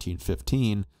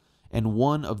 1715, and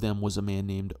one of them was a man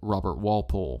named Robert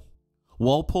Walpole.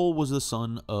 Walpole was the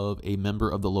son of a member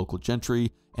of the local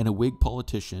gentry and a Whig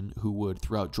politician who would,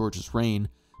 throughout George's reign,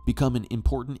 become an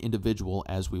important individual,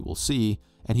 as we will see,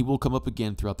 and he will come up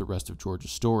again throughout the rest of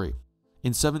George's story.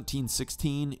 In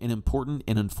 1716, an important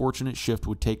and unfortunate shift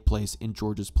would take place in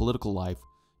George's political life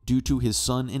due to his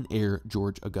son and heir,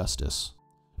 George Augustus.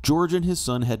 George and his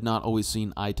son had not always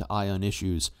seen eye to eye on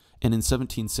issues, and in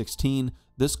 1716,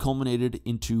 this culminated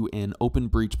into an open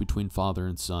breach between father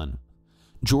and son.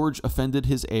 George offended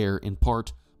his heir in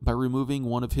part by removing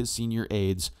one of his senior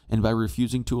aides and by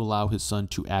refusing to allow his son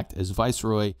to act as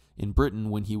viceroy in Britain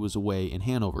when he was away in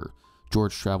Hanover.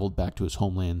 George traveled back to his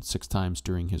homeland 6 times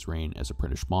during his reign as a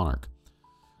British monarch.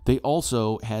 They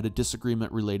also had a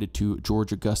disagreement related to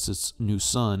George Augustus' new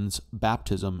son's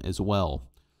baptism as well.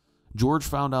 George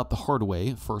found out the hard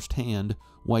way, firsthand,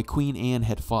 why Queen Anne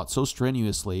had fought so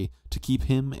strenuously to keep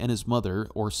him and his mother,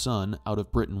 or son, out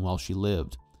of Britain while she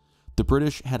lived. The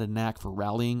British had a knack for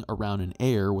rallying around an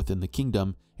heir within the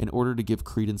kingdom in order to give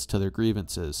credence to their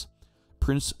grievances.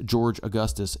 Prince George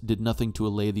Augustus did nothing to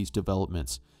allay these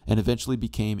developments, and eventually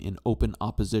became in open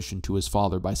opposition to his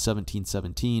father by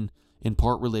 1717, in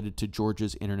part related to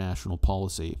George's international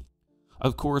policy.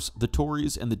 Of course, the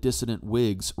Tories and the dissident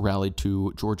Whigs rallied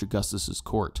to George Augustus's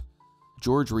court.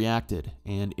 George reacted,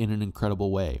 and in an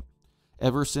incredible way.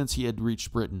 Ever since he had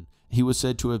reached Britain, he was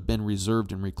said to have been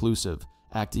reserved and reclusive,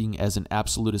 acting as an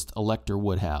absolutist elector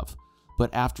would have.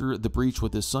 But after the breach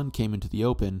with his son came into the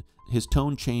open, his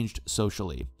tone changed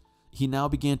socially. He now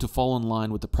began to fall in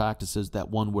line with the practices that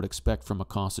one would expect from a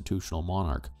constitutional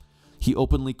monarch. He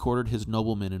openly courted his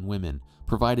noblemen and women,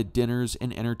 provided dinners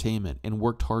and entertainment, and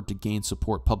worked hard to gain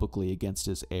support publicly against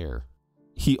his heir.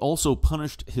 He also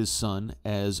punished his son,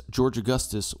 as George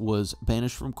Augustus was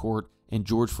banished from court and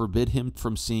George forbid him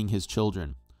from seeing his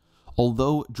children.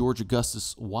 Although George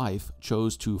Augustus' wife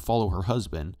chose to follow her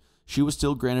husband, she was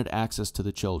still granted access to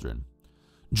the children.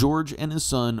 George and his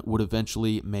son would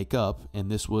eventually make up,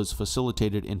 and this was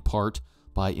facilitated in part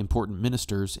by important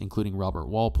ministers, including Robert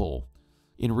Walpole.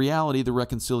 In reality, the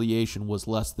reconciliation was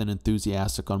less than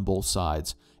enthusiastic on both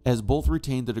sides, as both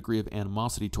retained a degree of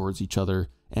animosity towards each other,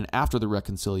 and after the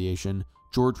reconciliation,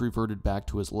 George reverted back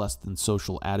to his less than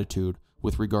social attitude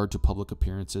with regard to public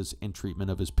appearances and treatment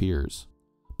of his peers.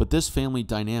 But this family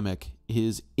dynamic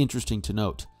is interesting to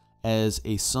note, as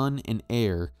a son and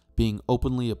heir being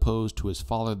openly opposed to his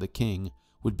father the king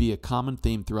would be a common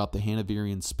theme throughout the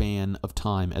Hanoverian span of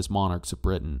time as monarchs of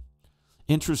Britain.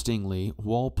 Interestingly,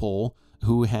 Walpole,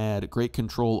 who had great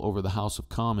control over the House of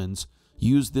Commons,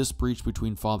 used this breach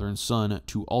between father and son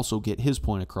to also get his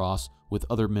point across, with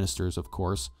other ministers of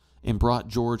course, and brought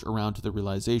George around to the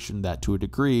realization that to a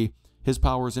degree, his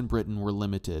powers in Britain were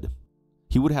limited.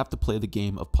 He would have to play the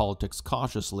game of politics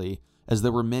cautiously, as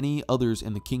there were many others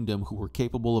in the kingdom who were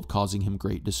capable of causing him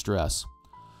great distress.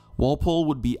 Walpole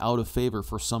would be out of favor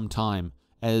for some time,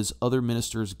 as other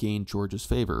ministers gained George's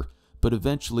favor, but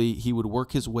eventually he would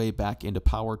work his way back into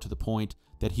power to the point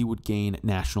that he would gain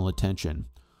national attention.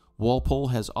 Walpole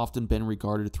has often been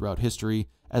regarded throughout history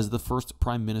as the first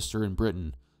prime minister in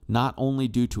Britain, not only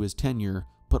due to his tenure,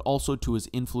 but also to his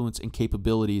influence and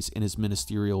capabilities in his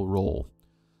ministerial role.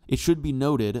 It should be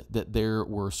noted that there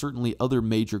were certainly other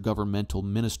major governmental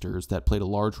ministers that played a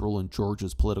large role in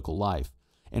George's political life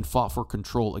and fought for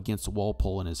control against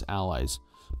Walpole and his allies,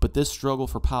 but this struggle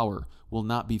for power will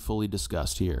not be fully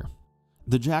discussed here.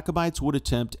 The Jacobites would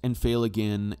attempt and fail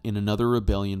again in another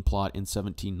rebellion plot in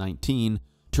 1719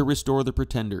 to restore the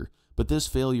Pretender, but this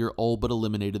failure all but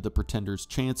eliminated the Pretender's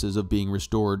chances of being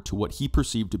restored to what he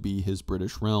perceived to be his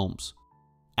British realms.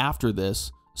 After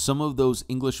this, some of those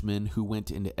Englishmen who went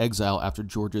into exile after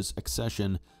George's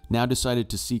accession now decided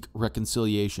to seek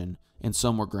reconciliation, and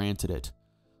some were granted it.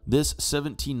 This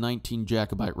 1719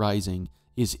 Jacobite rising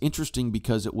is interesting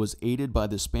because it was aided by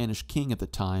the Spanish king at the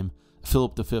time,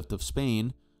 Philip V of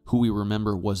Spain, who we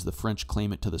remember was the French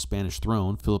claimant to the Spanish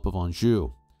throne, Philip of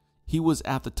Anjou. He was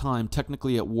at the time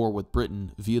technically at war with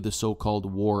Britain via the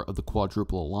so-called War of the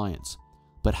Quadruple Alliance.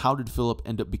 But how did Philip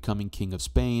end up becoming King of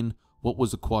Spain? What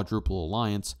was the Quadruple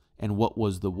Alliance? And what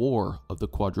was the War of the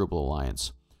Quadruple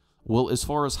Alliance? Well, as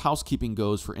far as housekeeping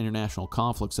goes for international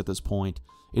conflicts at this point,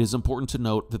 it is important to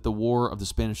note that the War of the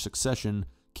Spanish Succession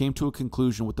came to a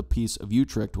conclusion with the Peace of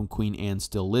Utrecht when Queen Anne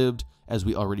still lived, as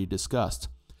we already discussed.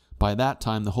 By that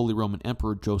time, the Holy Roman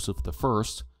Emperor Joseph I,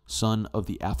 son of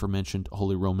the aforementioned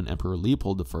Holy Roman Emperor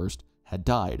Leopold I, had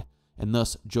died, and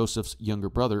thus Joseph's younger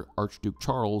brother, Archduke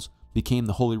Charles, became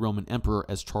the Holy Roman Emperor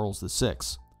as Charles VI.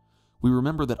 We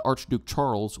remember that Archduke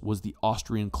Charles was the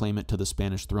Austrian claimant to the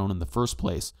Spanish throne in the first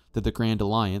place, that the Grand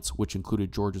Alliance, which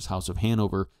included George's House of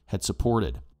Hanover, had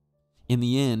supported. In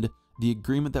the end, the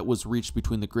agreement that was reached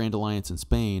between the Grand Alliance and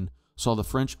Spain saw the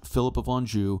French Philip of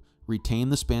Anjou retain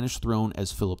the Spanish throne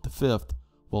as Philip V,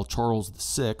 while Charles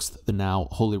VI, the now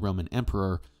Holy Roman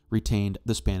Emperor, retained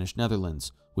the Spanish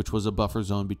Netherlands, which was a buffer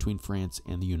zone between France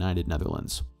and the United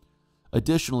Netherlands.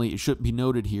 Additionally, it should be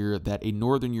noted here that a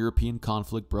Northern European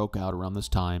conflict broke out around this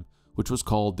time, which was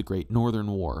called the Great Northern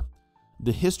War.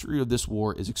 The history of this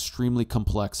war is extremely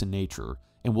complex in nature,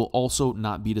 and will also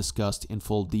not be discussed in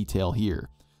full detail here,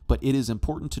 but it is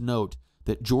important to note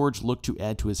that George looked to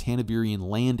add to his Hanoverian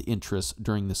land interests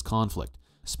during this conflict,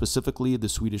 specifically the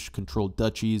Swedish-controlled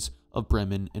duchies of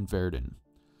Bremen and Verden.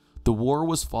 The war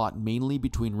was fought mainly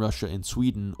between Russia and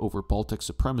Sweden over Baltic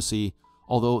supremacy,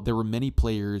 although there were many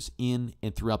players in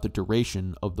and throughout the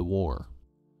duration of the war.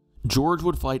 George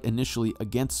would fight initially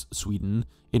against Sweden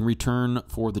in return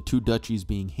for the two duchies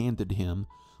being handed to him,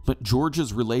 but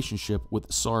George's relationship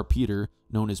with Tsar Peter,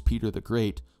 known as Peter the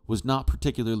Great, was not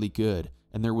particularly good,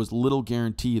 and there was little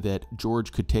guarantee that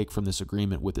George could take from this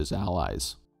agreement with his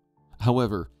allies.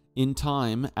 However, in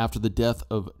time, after the death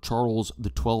of Charles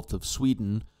XII of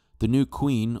Sweden, the new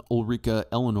queen, Ulrika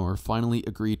Eleanor, finally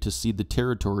agreed to cede the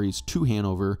territories to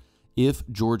Hanover if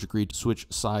George agreed to switch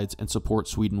sides and support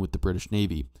Sweden with the British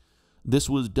Navy. This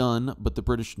was done, but the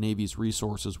British Navy's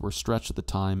resources were stretched at the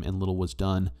time and little was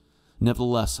done.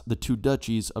 Nevertheless, the two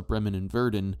duchies of Bremen and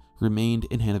Verden remained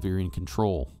in Hanoverian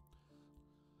control.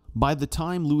 By the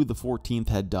time Louis XIV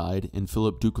had died and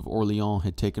Philip, Duke of Orleans,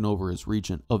 had taken over as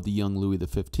regent of the young Louis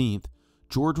XV,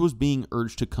 George was being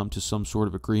urged to come to some sort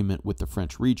of agreement with the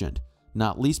French regent,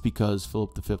 not least because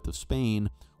Philip V of Spain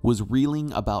was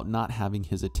reeling about not having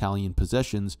his Italian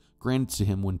possessions granted to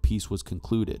him when peace was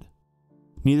concluded.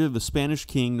 Neither the Spanish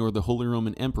king nor the Holy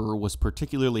Roman Emperor was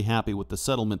particularly happy with the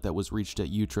settlement that was reached at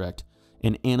Utrecht,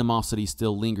 and animosity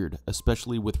still lingered,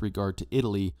 especially with regard to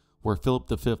Italy, where Philip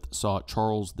V saw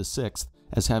Charles VI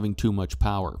as having too much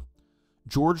power.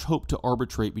 George hoped to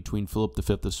arbitrate between Philip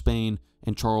V of Spain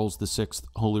and Charles VI,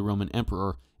 Holy Roman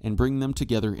Emperor, and bring them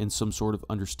together in some sort of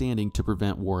understanding to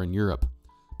prevent war in Europe.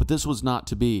 But this was not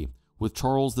to be. With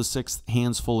Charles VI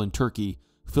hands full in Turkey,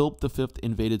 Philip V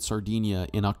invaded Sardinia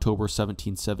in October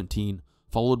 1717,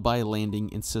 followed by a landing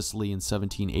in Sicily in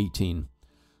 1718.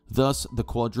 Thus, the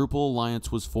Quadruple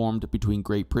Alliance was formed between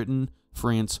Great Britain,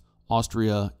 France,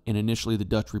 Austria, and initially the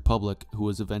Dutch Republic, who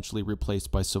was eventually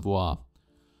replaced by Savoy.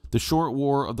 The Short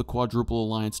War of the Quadruple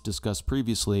Alliance discussed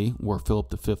previously, where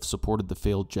Philip V supported the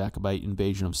failed Jacobite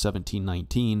invasion of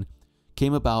 1719,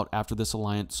 came about after this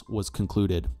alliance was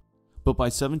concluded. But by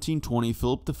 1720,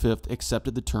 Philip V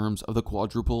accepted the terms of the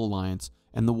Quadruple Alliance,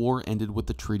 and the war ended with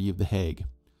the Treaty of The Hague.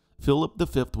 Philip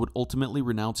V would ultimately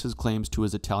renounce his claims to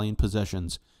his Italian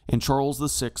possessions, and Charles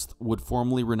VI would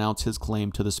formally renounce his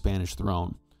claim to the Spanish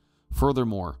throne.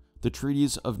 Furthermore, the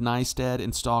treaties of Nystad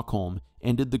and Stockholm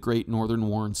ended the Great Northern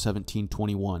War in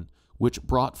 1721, which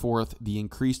brought forth the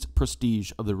increased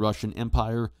prestige of the Russian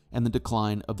Empire and the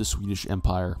decline of the Swedish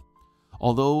Empire.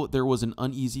 Although there was an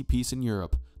uneasy peace in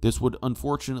Europe, this would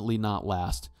unfortunately not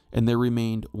last, and there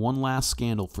remained one last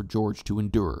scandal for George to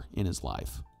endure in his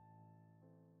life.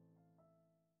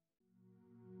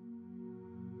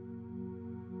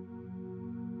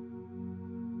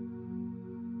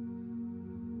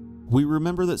 We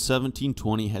remember that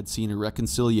 1720 had seen a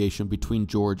reconciliation between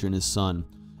George and his son,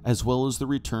 as well as the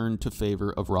return to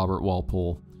favor of Robert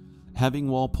Walpole. Having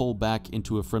Walpole back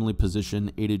into a friendly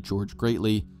position aided George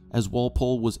greatly, as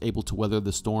Walpole was able to weather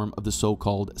the storm of the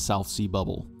so-called South Sea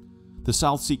Bubble. The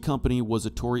South Sea Company was a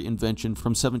Tory invention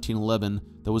from 1711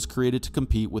 that was created to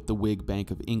compete with the Whig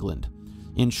Bank of England.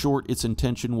 In short, its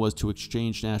intention was to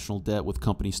exchange national debt with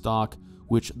company stock,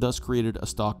 which thus created a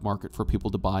stock market for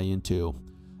people to buy into.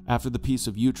 After the Peace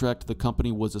of Utrecht, the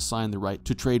company was assigned the right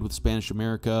to trade with Spanish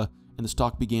America, and the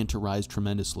stock began to rise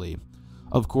tremendously.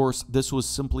 Of course, this was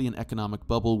simply an economic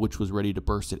bubble which was ready to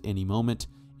burst at any moment,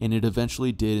 and it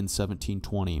eventually did in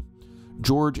 1720.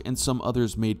 George and some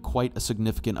others made quite a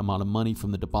significant amount of money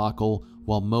from the debacle,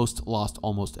 while most lost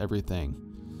almost everything.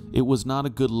 It was not a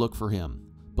good look for him,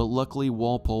 but luckily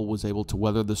Walpole was able to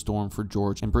weather the storm for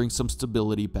George and bring some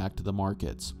stability back to the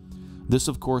markets. This,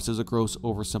 of course, is a gross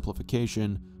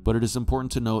oversimplification, but it is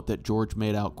important to note that George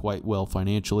made out quite well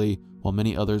financially, while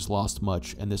many others lost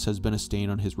much, and this has been a stain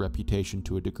on his reputation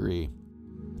to a degree.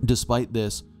 Despite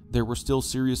this, there were still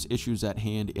serious issues at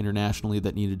hand internationally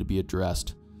that needed to be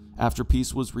addressed. After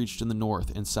peace was reached in the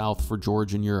north and south for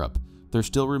George in Europe, there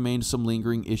still remained some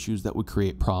lingering issues that would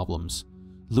create problems.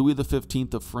 Louis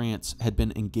XV of France had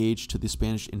been engaged to the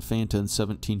Spanish Infanta in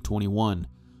 1721,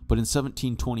 but in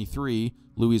 1723,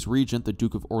 Louis's regent, the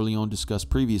Duke of Orleans discussed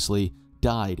previously,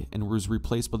 died and was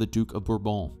replaced by the Duke of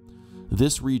Bourbon.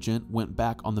 This regent went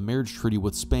back on the marriage treaty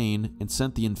with Spain and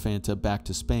sent the Infanta back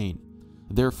to Spain.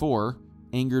 Therefore,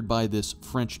 angered by this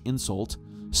French insult,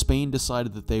 Spain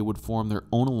decided that they would form their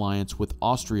own alliance with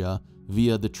Austria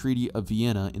via the Treaty of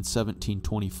Vienna in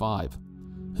 1725.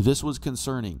 This was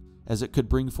concerning, as it could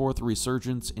bring forth a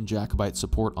resurgence in Jacobite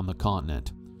support on the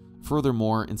continent.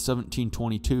 Furthermore, in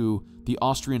 1722, the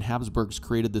Austrian Habsburgs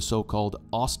created the so-called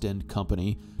Ostend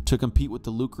Company to compete with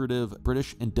the lucrative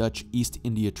British and Dutch East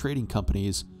India trading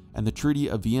companies, and the Treaty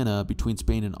of Vienna between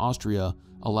Spain and Austria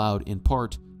allowed, in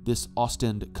part, this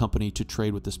Ostend Company to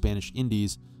trade with the Spanish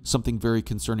Indies, something very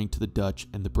concerning to the Dutch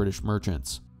and the British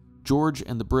merchants. George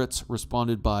and the Brits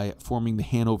responded by forming the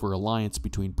Hanover Alliance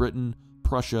between Britain,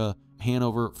 Prussia,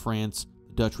 Hanover, France,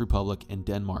 the Dutch Republic, and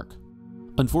Denmark.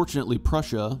 Unfortunately,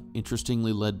 Prussia,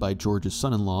 interestingly led by George's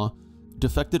son-in-law,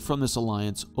 defected from this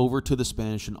alliance over to the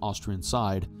Spanish and Austrian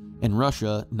side, and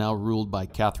Russia, now ruled by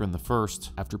Catherine I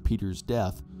after Peter's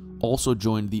death, also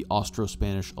joined the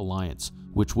Austro-Spanish alliance,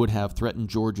 which would have threatened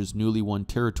George's newly won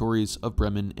territories of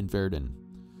Bremen and Verden.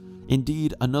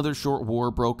 Indeed, another short war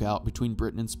broke out between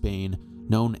Britain and Spain,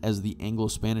 known as the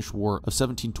Anglo-Spanish War of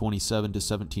 1727 to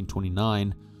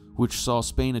 1729, which saw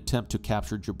Spain attempt to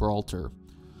capture Gibraltar.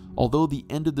 Although the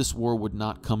end of this war would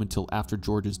not come until after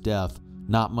George's death,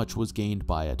 not much was gained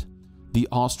by it. The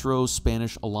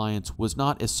Austro-Spanish alliance was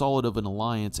not as solid of an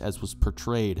alliance as was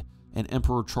portrayed, and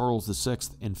Emperor Charles VI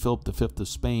and Philip V of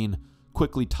Spain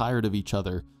quickly tired of each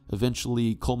other,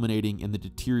 eventually culminating in the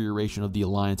deterioration of the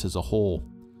alliance as a whole.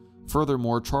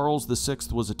 Furthermore, Charles VI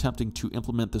was attempting to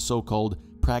implement the so-called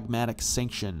pragmatic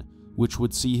sanction, which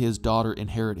would see his daughter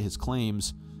inherit his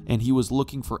claims, and he was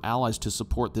looking for allies to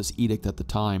support this edict at the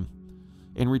time.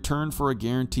 In return for a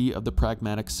guarantee of the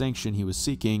pragmatic sanction he was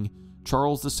seeking,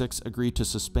 Charles VI agreed to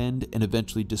suspend and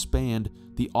eventually disband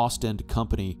the Ostend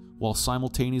Company, while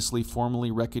simultaneously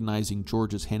formally recognizing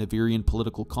George's Hanoverian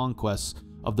political conquests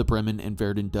of the Bremen and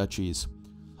Verden duchies.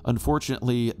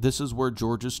 Unfortunately, this is where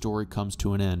George's story comes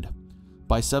to an end.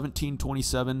 By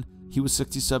 1727, he was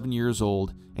 67 years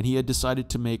old, and he had decided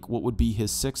to make what would be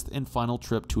his sixth and final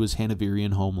trip to his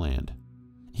Hanoverian homeland.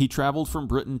 He traveled from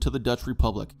Britain to the Dutch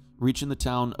Republic, reaching the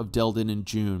town of Delden in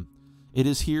June. It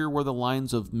is here where the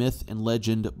lines of myth and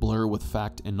legend blur with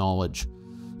fact and knowledge.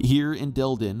 Here in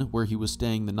Delden, where he was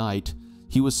staying the night,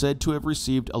 he was said to have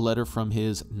received a letter from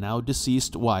his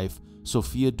now-deceased wife,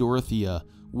 Sophia Dorothea,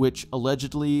 which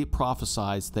allegedly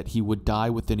prophesied that he would die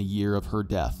within a year of her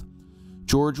death.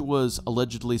 George was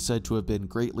allegedly said to have been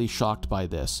greatly shocked by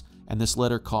this, and this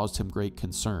letter caused him great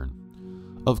concern.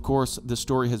 Of course, this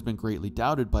story has been greatly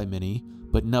doubted by many,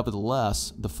 but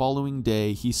nevertheless, the following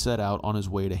day he set out on his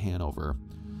way to Hanover.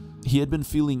 He had been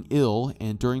feeling ill,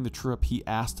 and during the trip he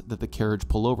asked that the carriage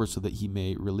pull over so that he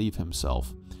may relieve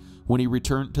himself. When he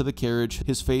returned to the carriage,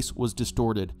 his face was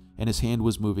distorted and his hand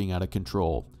was moving out of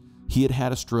control. He had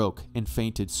had a stroke and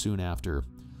fainted soon after.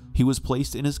 He was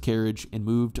placed in his carriage and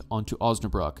moved onto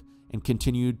Osnabrück and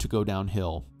continued to go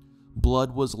downhill.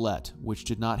 Blood was let, which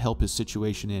did not help his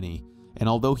situation any, and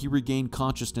although he regained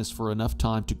consciousness for enough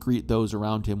time to greet those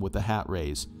around him with a hat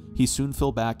raise, he soon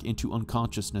fell back into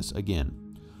unconsciousness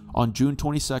again. On June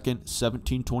 22,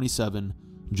 1727,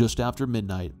 just after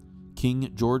midnight,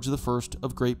 King George I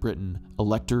of Great Britain,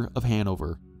 Elector of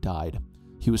Hanover, died.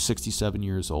 He was 67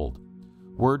 years old.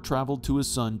 Word traveled to his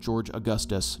son George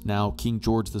Augustus, now King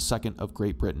George II of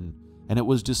Great Britain, and it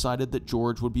was decided that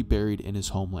George would be buried in his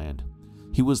homeland.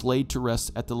 He was laid to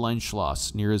rest at the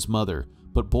Leinschloss near his mother,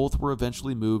 but both were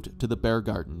eventually moved to the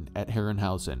Berggarten at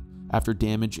Herrenhausen after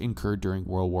damage incurred during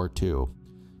World War II.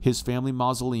 His family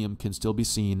mausoleum can still be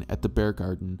seen at the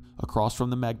Berggarten across from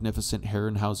the magnificent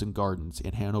Herrenhausen Gardens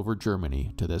in Hanover,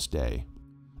 Germany to this day.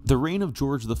 The reign of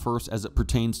George I as it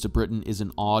pertains to Britain is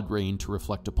an odd reign to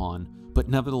reflect upon, but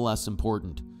nevertheless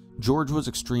important. George was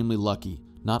extremely lucky,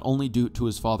 not only due to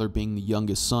his father being the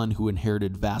youngest son who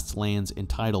inherited vast lands and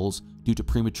titles due to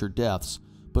premature deaths,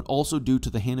 but also due to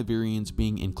the Hanoverians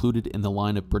being included in the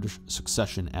line of British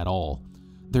succession at all.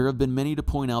 There have been many to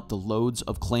point out the loads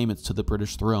of claimants to the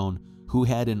British throne who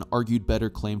had an argued better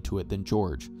claim to it than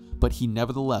George, but he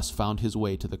nevertheless found his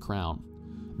way to the crown.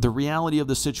 The reality of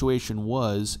the situation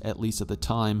was, at least at the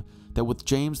time, that with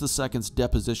James II's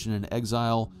deposition and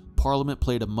exile, Parliament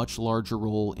played a much larger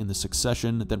role in the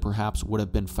succession than perhaps would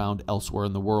have been found elsewhere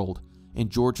in the world, and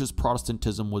George's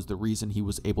Protestantism was the reason he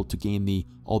was able to gain the,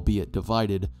 albeit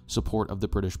divided, support of the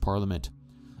British Parliament.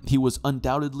 He was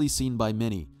undoubtedly seen by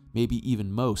many, maybe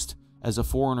even most, as a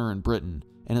foreigner in Britain,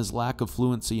 and his lack of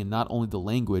fluency in not only the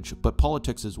language, but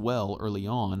politics as well early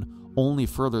on, only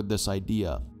furthered this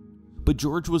idea. But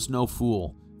George was no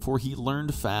fool, for he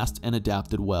learned fast and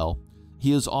adapted well.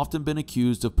 He has often been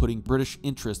accused of putting British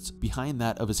interests behind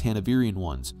that of his Hanoverian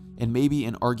ones, and maybe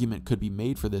an argument could be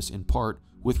made for this in part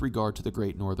with regard to the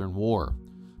Great Northern War.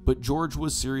 But George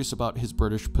was serious about his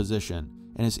British position,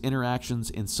 and his interactions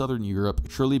in southern Europe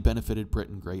surely benefited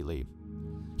Britain greatly.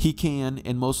 He can,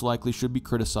 and most likely should be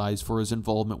criticized for his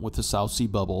involvement with the South Sea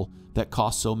Bubble that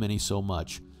cost so many so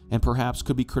much, and perhaps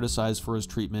could be criticized for his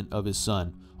treatment of his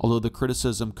son, although the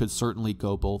criticism could certainly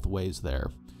go both ways there.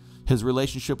 His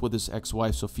relationship with his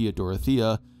ex-wife Sophia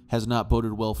Dorothea has not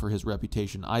boded well for his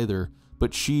reputation either,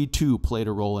 but she too played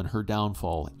a role in her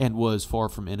downfall and was far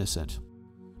from innocent.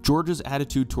 George's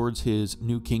attitude towards his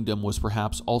new kingdom was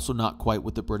perhaps also not quite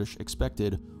what the British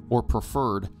expected or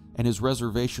preferred, and his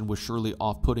reservation was surely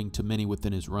off-putting to many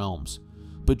within his realms.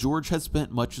 But George had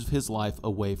spent much of his life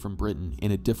away from Britain,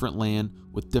 in a different land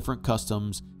with different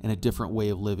customs and a different way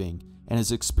of living, and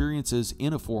his experiences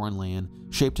in a foreign land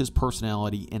shaped his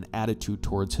personality and attitude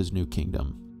towards his new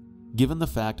kingdom. Given the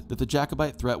fact that the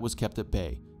Jacobite threat was kept at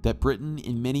bay, that Britain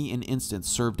in many an instance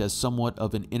served as somewhat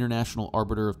of an international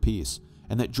arbiter of peace,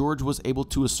 and that George was able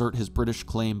to assert his British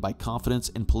claim by confidence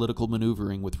and political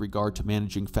maneuvering with regard to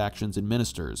managing factions and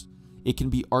ministers, it can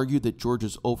be argued that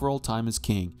George's overall time as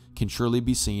king can surely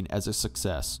be seen as a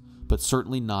success, but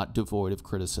certainly not devoid of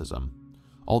criticism.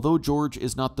 Although George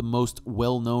is not the most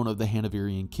well-known of the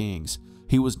Hanoverian kings,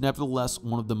 he was nevertheless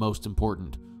one of the most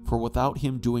important, for without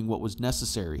him doing what was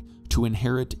necessary to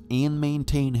inherit and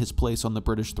maintain his place on the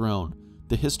British throne,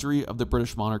 the history of the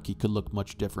British monarchy could look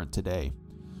much different today.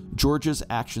 George's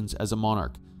actions as a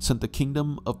monarch sent the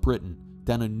Kingdom of Britain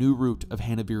down a new route of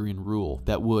Hanoverian rule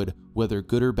that would, whether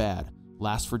good or bad,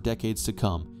 last for decades to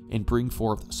come and bring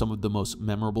forth some of the most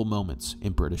memorable moments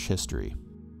in British history.